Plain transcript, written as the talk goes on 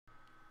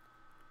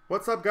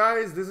What's up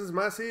guys, this is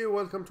Masi,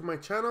 welcome to my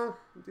channel.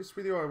 In this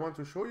video I want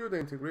to show you the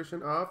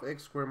integration of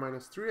x squared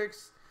minus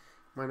 3x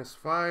minus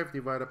 5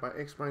 divided by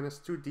x minus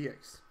 2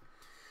 dx.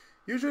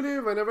 Usually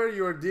whenever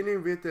you are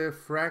dealing with a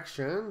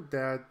fraction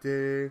that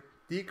the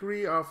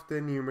degree of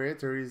the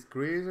numerator is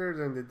greater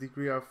than the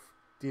degree of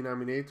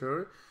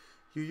denominator,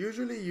 you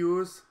usually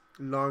use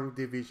long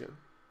division.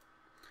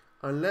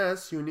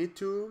 Unless you need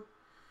to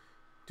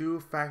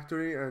do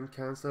factoring and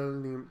cancel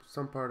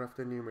some part of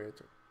the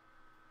numerator.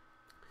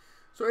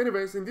 So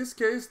anyways, in this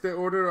case, the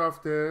order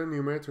of the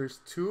numerator is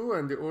 2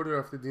 and the order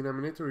of the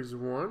denominator is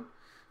 1.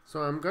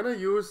 So I'm going to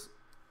use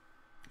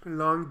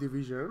long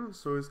division.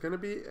 So it's going to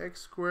be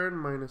x squared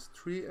minus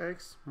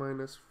 3x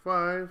minus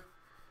 5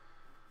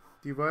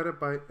 divided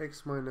by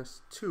x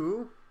minus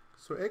 2.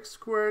 So x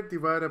squared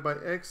divided by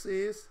x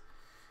is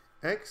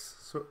x.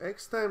 So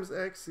x times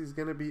x is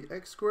going to be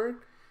x squared.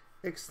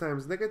 X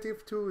times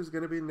negative 2 is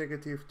going to be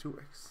negative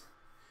 2x.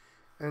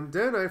 And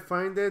then I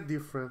find the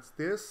difference,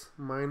 this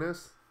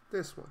minus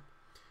this one.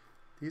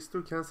 These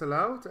two cancel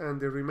out and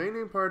the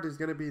remaining part is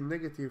going to be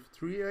negative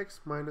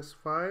 3x minus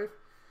 5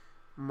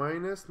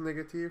 minus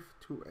negative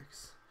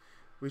 2x,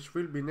 which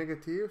will be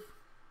negative,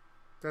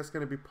 that's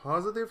going to be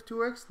positive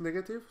 2x,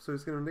 negative, so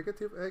it's going to be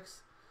negative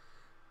x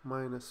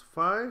minus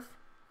 5.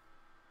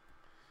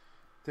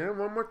 Then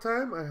one more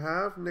time I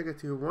have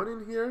negative 1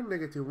 in here.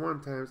 Negative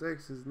 1 times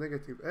x is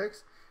negative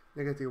x.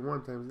 Negative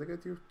 1 times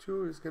negative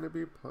 2 is going to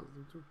be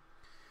positive 2.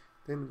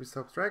 Then we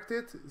subtract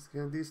it.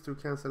 These two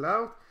cancel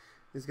out.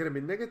 It's going to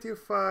be negative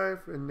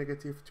 5 and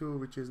negative 2,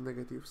 which is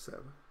negative 7.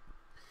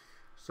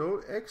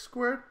 So x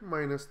squared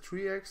minus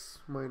 3x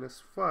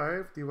minus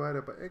 5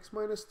 divided by x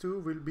minus 2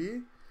 will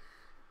be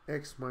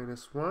x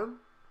minus 1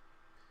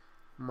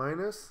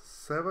 minus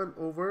 7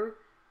 over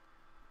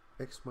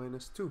x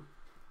minus 2.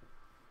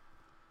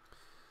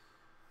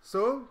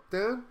 So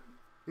then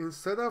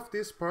instead of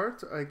this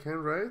part I can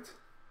write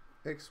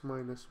x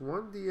minus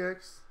 1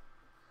 dx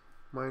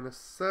minus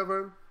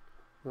 7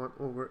 1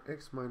 over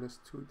x minus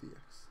 2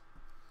 dx.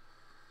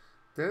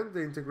 Then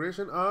the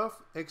integration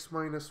of x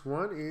minus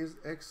 1 is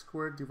x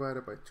squared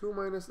divided by 2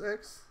 minus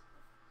x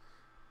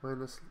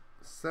minus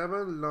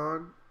 7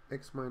 ln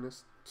x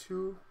minus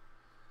 2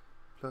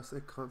 plus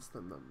a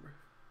constant number.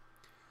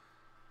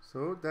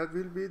 So that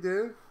will be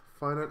the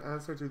final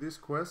answer to this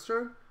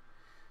question.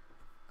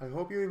 I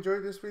hope you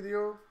enjoyed this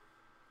video,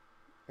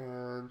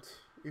 and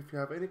if you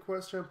have any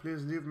question,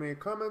 please leave me a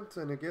comment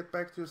and I'll get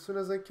back to you as soon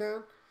as I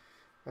can.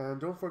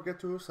 And don't forget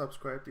to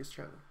subscribe to this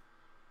channel.